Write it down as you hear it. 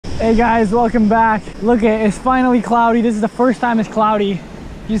Hey guys, welcome back. Look, it's finally cloudy. This is the first time it's cloudy.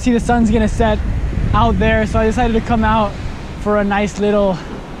 You see the sun's gonna set out there, so I decided to come out for a nice little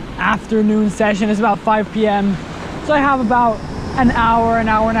afternoon session. It's about 5 p.m. So I have about an hour and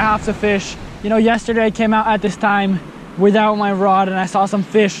a half to fish. You know, yesterday I came out at this time without my rod and I saw some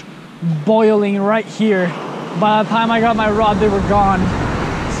fish boiling right here. By the time I got my rod, they were gone.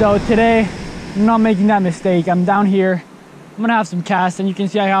 So today, I'm not making that mistake. I'm down here. I'm gonna have some casts, and you can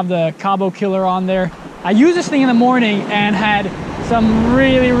see I have the Cabo Killer on there. I used this thing in the morning and had some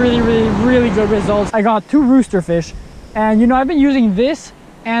really good results. I got 2 roosterfish, and you know, I've been using this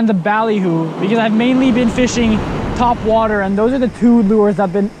and the ballyhoo because I've mainly been fishing top water, and those are the 2 lures that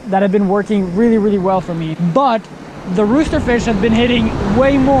have been working really well for me. But the roosterfish have been hitting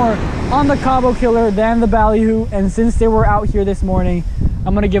way more on the Cabo Killer than the ballyhoo, and since they were out here this morning,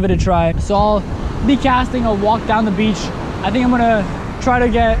 I'm gonna give it a try. So I'll be casting, I'll walk down the beach. I think I'm gonna try to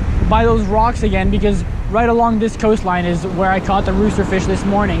get by those rocks again, because right along this coastline is where I caught the roosterfish this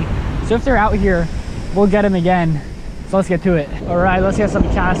morning. So if they're out here, we'll get them again. So let's get to it. All right, let's get some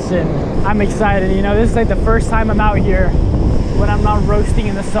casts in. I'm excited. You know, this is like the first time I'm out here when I'm not roasting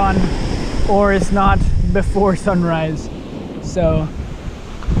in the sun or it's not before sunrise. So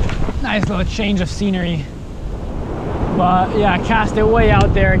nice little change of scenery. But yeah, cast it way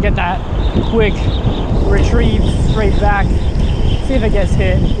out there, get that quick retrieve straight back, see if it gets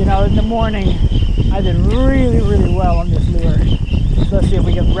hit. You know, in the morning I did really well on this lure, so let's see if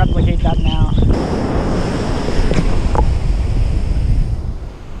we can replicate that now.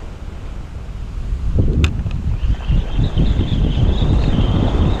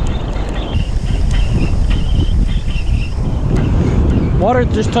 Water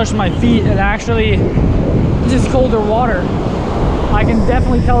just touched my feet, and actually this is colder water. I can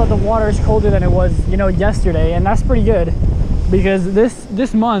definitely tell that the water is colder than it was, you know, yesterday, and that's pretty good, because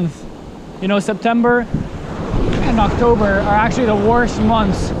this month, you know, September and October are actually the worst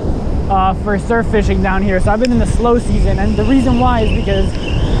months for surf fishing down here. So I've been in the slow season, and the reason why is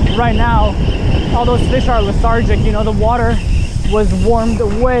because right now all those fish are lethargic. You know, the water was warmed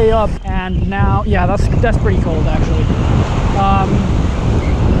way up, and now, yeah, that's pretty cold actually.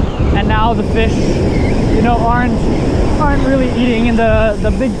 And now the fish, you know, aren't really eating, and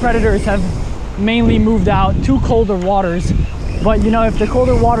the big predators have mainly moved out to colder waters. But you know, if the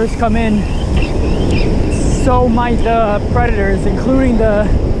colder waters come in, so might the predators, including the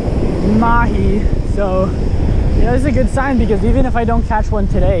mahi. So you know, it's a good sign, because even if I don't catch one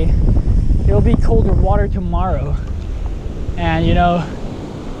today, it'll be colder water tomorrow, and you know,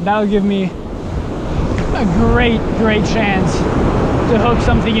 that'll give me a great chance to hook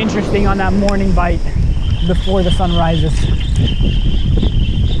something interesting on that morning bite before the sun rises.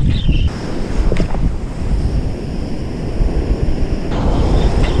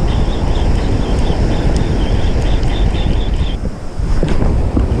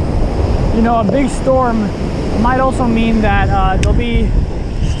 You know, a big storm might also mean that there'll be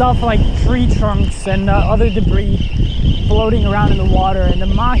stuff like tree trunks and other debris floating around in the water, and the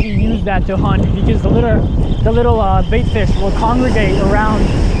mahi use that to hunt, because the little bait fish will congregate around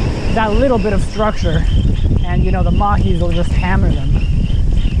that little bit of structure, and you know, the mahis will just hammer them.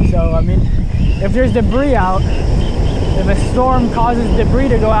 So I mean, if there's debris out, if a storm causes debris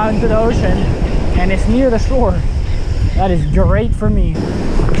to go out into the ocean and it's near the shore, that is great for me.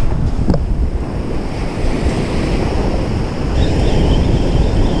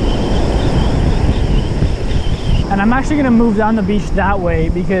 And I'm actually gonna move down the beach that way,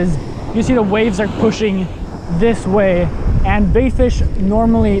 because you see the waves are pushing this way, and bait fish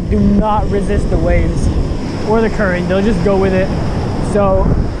normally do not resist the waves or the current. They'll just go with it. So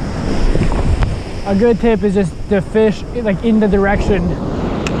a good tip is just to fish like in the direction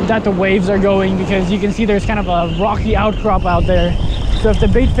that the waves are going, because you can see there's kind of a rocky outcrop out there. So if the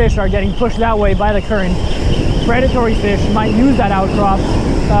bait fish are getting pushed that way by the current, predatory fish might use that outcrop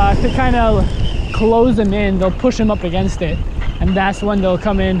to kind of close them in. They'll push them up against it, and that's when they'll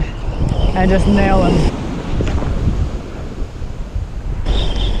come in and just nail them.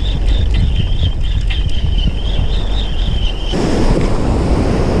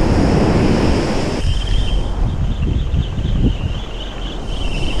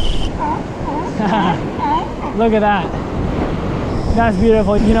 Look at that. That's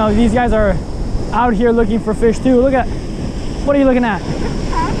beautiful. You know, these guys are out here looking for fish too. Look at, what are you looking at?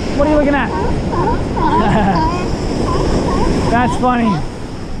 What are you looking at? That's funny.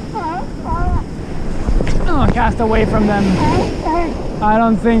 Oh, cast away from them. I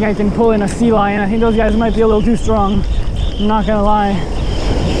don't think I can pull in a sea lion. I think those guys might be a little too strong. I'm not gonna lie.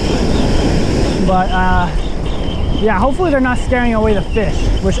 But yeah, hopefully they're not scaring away the fish,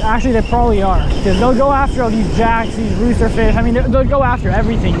 which actually they probably are, because they'll go after all these jacks, these roosterfish. I mean, they'll go after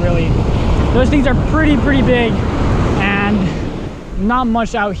everything, really. Those things are pretty big, and not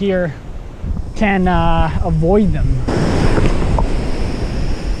much out here can avoid them.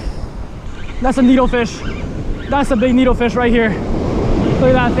 That's a needlefish. That's a big needlefish right here. Look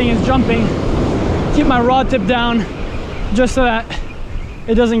at that thing, is jumping. Keep my rod tip down just so that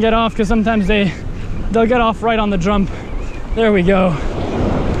it doesn't get off, because sometimes they'll get off right on the jump. There we go.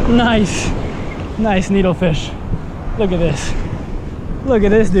 Nice needlefish. Look at this. Look at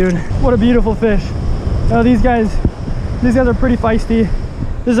this, dude. What a beautiful fish. Oh, these guys are pretty feisty.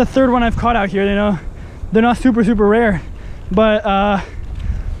 This is the third one I've caught out here. You know, they're not super rare, but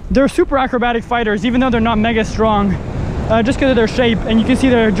they're super acrobatic fighters, even though they're not mega strong, just because of their shape. And you can see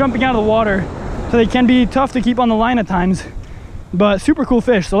they're jumping out of the water, so they can be tough to keep on the line at times. But super cool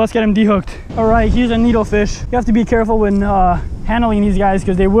fish, so let's get him dehooked. All right, here's a needlefish. You have to be careful when handling these guys,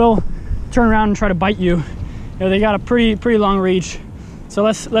 because they will turn around and try to bite you. You know, they got a pretty long reach. So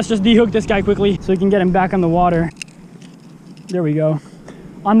let's just dehook this guy quickly so we can get him back on the water. There we go.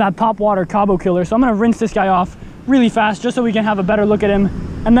 On that top water Cabo Killer. So I'm gonna rinse this guy off really fast just so we can have a better look at him.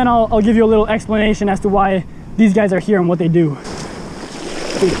 And then I'll give you a little explanation as to why these guys are here and what they do.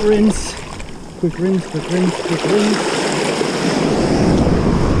 Quick rinse, quick rinse, quick rinse, quick rinse.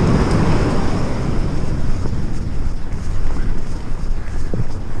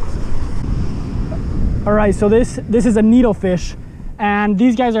 All right, so this is a needlefish, and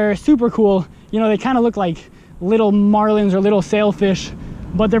these guys are super cool. You know, they kind of look like little marlins or little sailfish,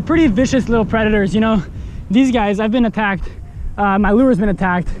 but they're pretty vicious little predators. You know, these guys, I've been attacked, my lure's been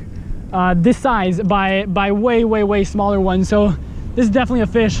attacked this size by way smaller ones. So this is definitely a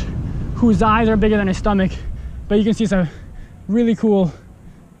fish whose eyes are bigger than his stomach, but you can see it's a really cool,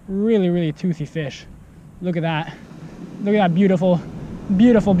 really toothy fish. Look at that. Look at that beautiful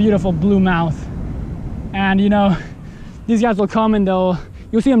blue mouth. And you know, these guys will come and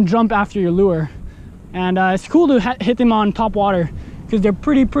you'll see them jump after your lure. And it's cool to hit them on top water, because they're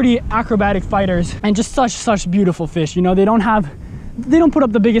pretty acrobatic fighters, and just such beautiful fish. You know, they don't put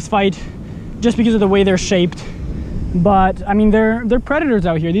up the biggest fight just because of the way they're shaped. But I mean, they're predators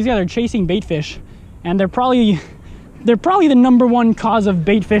out here. These guys are chasing bait fish, and they're probably the #1 cause of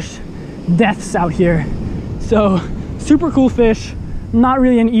bait fish deaths out here. So super cool fish. Not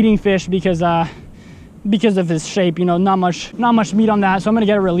really an eating fish because of his shape. You know, not much meat on that, so I'm gonna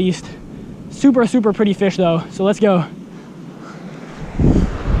get it released. Super pretty fish though, so let's go.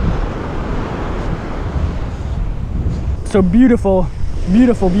 So beautiful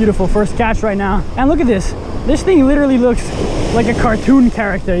first catch right now. And look at this thing literally looks like a cartoon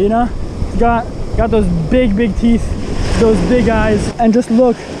character, you know. It's got those big teeth, those big eyes, and just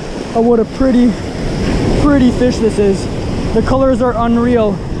look at what a pretty fish this is. The colors are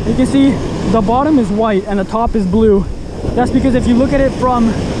unreal. You can see the bottom is white and the top is blue. That's because if you look at it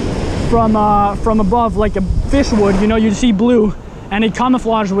from above, like a fish would, you know, you see blue and it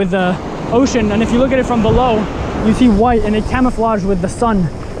camouflaged with the ocean. And if you look at it from below, you see white and it camouflaged with the sun.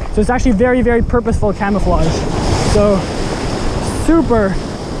 So it's actually very purposeful camouflage. So super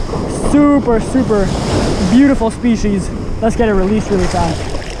beautiful species. Let's get it released really fast.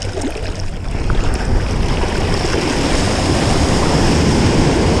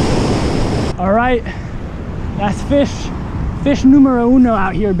 All right, that's fish numero uno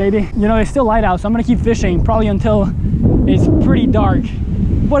out here, baby. You know, it's still light out, so I'm gonna keep fishing probably until it's pretty dark.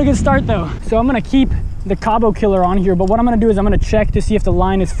 What a good start though. So I'm gonna keep the Cabo Killer on here, but what I'm gonna do is I'm gonna check to see if the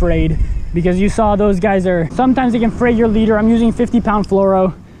line is frayed, because you saw those guys sometimes they can fray your leader. I'm using 50-pound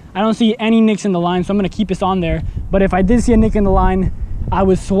fluoro. I don't see any nicks in the line, so I'm gonna keep this on there. But if I did see a nick in the line, I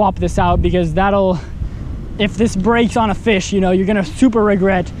would swap this out, because if this breaks on a fish, you know, you're gonna super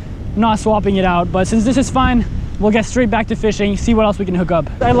regret not swapping it out. But since this is fine, we'll get straight back to fishing, see what else we can hook up.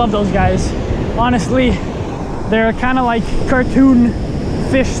 I love those guys. Honestly, they're kind of like cartoon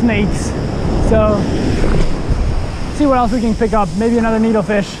fish snakes. So see what else we can pick up. Maybe another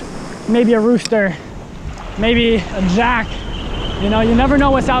needlefish, maybe a rooster, maybe a jack. You know, you never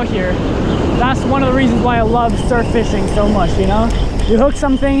know what's out here. That's one of the reasons why I love surf fishing so much, you know? You hook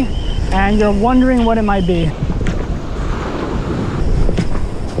something and you're wondering what it might be.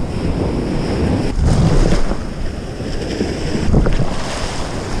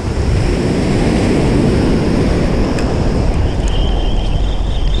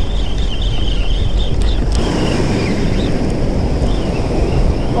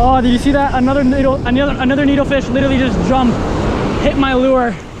 Oh, did you see that? Another needlefish literally just jumped, hit my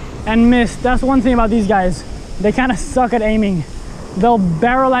lure, and missed. That's one thing about these guys. They kind of suck at aiming. They'll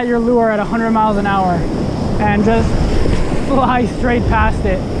barrel at your lure at 100 miles an hour, and just fly straight past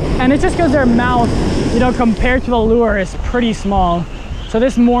it. And it's just because their mouth, you know, compared to the lure is pretty small. So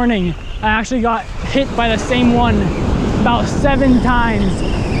this morning I actually got hit by the same one about 7 times,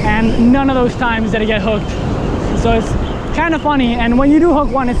 and none of those times did it get hooked. So it's kind of funny, and when you do hook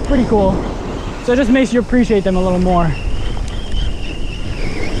one, it's pretty cool. So it just makes you appreciate them a little more.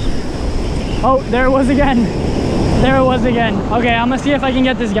 Oh, there it was again. There it was again. Okay, I'm gonna see if I can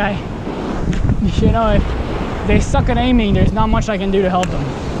get this guy. You know, if they suck at aiming, there's not much I can do to help them.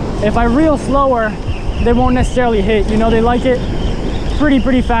 If I reel slower, they won't necessarily hit. You know, they like it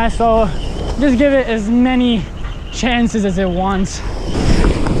pretty fast, so just give it as many chances as it wants.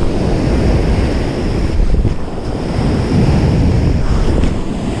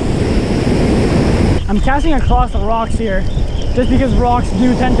 I'm casting across the rocks here just because rocks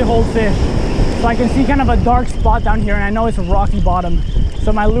do tend to hold fish. So I can see kind of a dark spot down here, and I know it's a rocky bottom.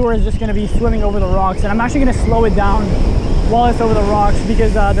 So my lure is just gonna be swimming over the rocks, and I'm actually gonna slow it down while it's over the rocks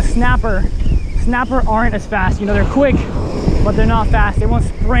because the snapper aren't as fast. You know, they're quick, but they're not fast. They won't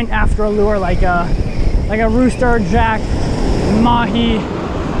sprint after a lure like a rooster, jack, mahi,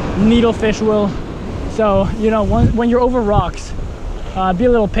 needlefish will. So, you know, when you're over rocks, be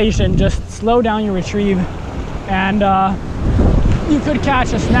a little patient, just slow down your retrieve, and you could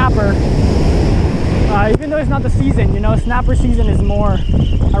catch a snapper. Even though it's not the season, you know, snapper season is more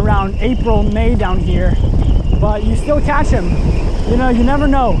around April, May down here, but you still catch them. You know, you never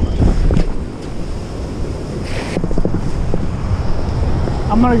know.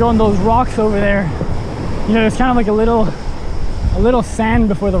 I'm gonna go on those rocks over there. You know, there's kind of like a little sand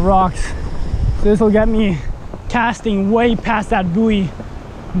before the rocks. So this will get me casting way past that buoy.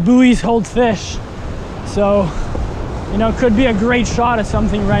 Buoys hold fish. So, you know, could be a great shot at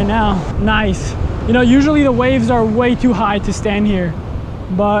something right now. Nice. You know, usually the waves are way too high to stand here,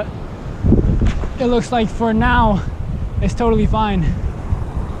 but it looks like for now, it's totally fine.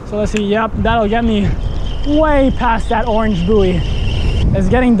 So let's see, yep, that'll get me way past that orange buoy. It's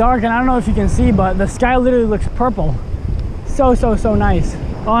getting dark, and I don't know if you can see, but the sky literally looks purple. So nice.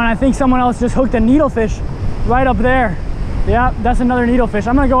 Oh, and I think someone else just hooked a needlefish right up there. Yeah, that's another needlefish.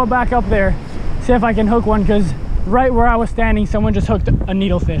 I'm gonna go back up there, see if I can hook one, because right where I was standing, someone just hooked a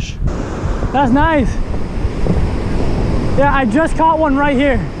needlefish. That's nice. Yeah, I just caught one right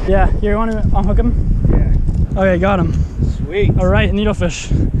here. Yeah, you want to unhook him? Yeah. Okay, got him. Sweet. All right,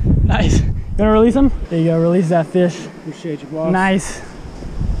 needlefish. Nice. You gonna release him? There you go, release that fish. Appreciate you, boss. Nice.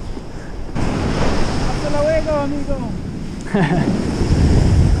 Hasta luego, amigo.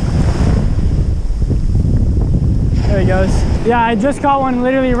 There he goes. Yeah, I just caught one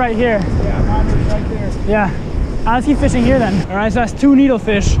literally right here. Yeah, mine was right there. Yeah. Let's keep fishing here then. All right, so that's 2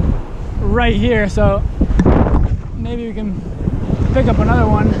 needlefish right here. So maybe we can pick up another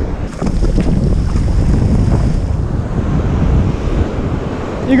one.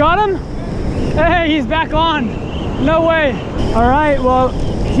 You got him? Hey, he's back on. No way. All right, well,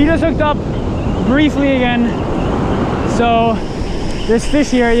 he just hooked up briefly again. So there's fish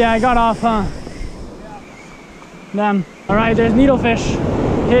here. Yeah, I got off, huh? Damn. All right, there's needlefish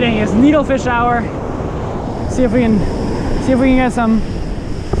hitting. It's needlefish hour. See if we can get some.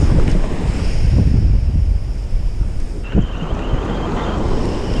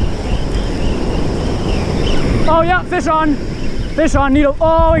 Oh yeah, fish on, needle.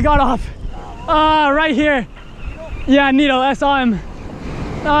 Oh, he got off. Right here. Yeah, needle, I saw him.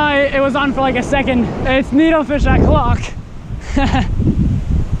 It was on for like a second. It's needlefish at clock.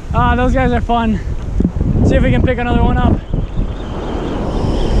 Those guys are fun. See if we can pick another one up.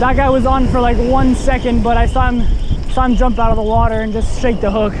 That guy was on for like 1 second, but I saw him jump out of the water and just shake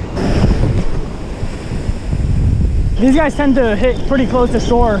the hook. These guys tend to hit pretty close to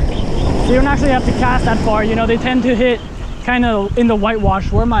shore, so you don't actually have to cast that far. You know, they tend to hit kind of in the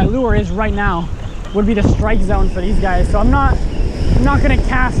whitewash where my lure is right now. Would be the strike zone for these guys. So I'm not gonna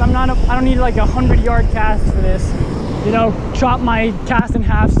cast. I don't need like a 100-yard cast for this. You know, chop my cast in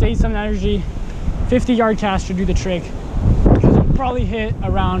half, save some energy. 50-yard cast should do the trick, because it'll probably hit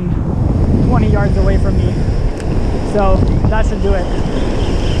around 20 yards away from me. So that should do it.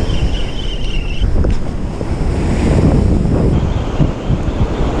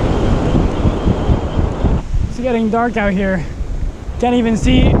 It's getting dark out here. Can't even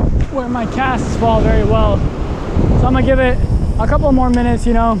see where my casts fall very well. So I'm gonna give it a couple more minutes,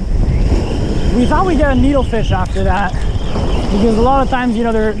 you know. We thought we'd get a needlefish after that, because a lot of times, you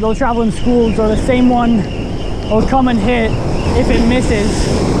know, they'll travel in schools, or the same one will come and hit if it misses.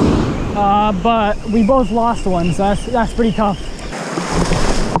 But we both lost one, so that's pretty tough.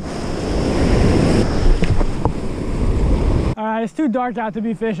 All right, it's too dark out to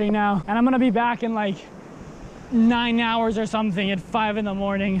be fishing now, and I'm gonna be back in like 9 hours or something at 5 in the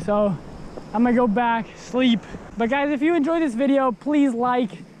morning. So I'm gonna go back, sleep. But guys, if you enjoyed this video, please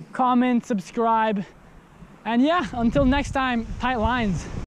like, comment, subscribe. And yeah, until next time, tight lines.